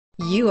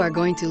You are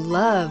going to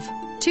love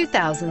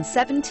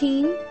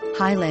 2017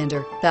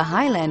 Highlander. The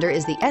Highlander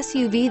is the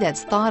SUV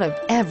that's thought of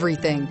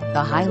everything.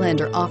 The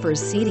Highlander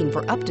offers seating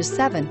for up to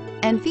 7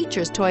 and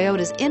features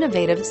Toyota's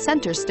innovative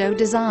center stow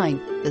design.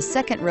 The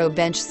second row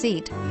bench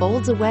seat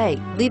folds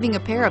away, leaving a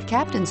pair of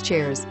captain's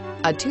chairs.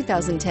 A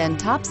 2010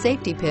 top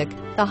safety pick,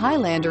 the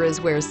Highlander is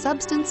where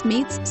substance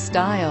meets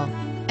style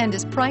and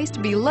is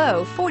priced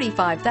below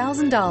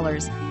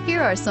 $45,000.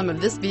 Here are some of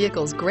this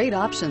vehicle's great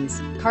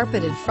options: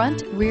 carpeted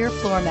front rear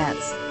floor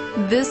mats.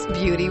 This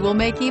beauty will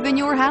make even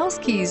your house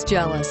keys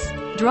jealous.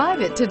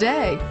 Drive it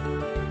today.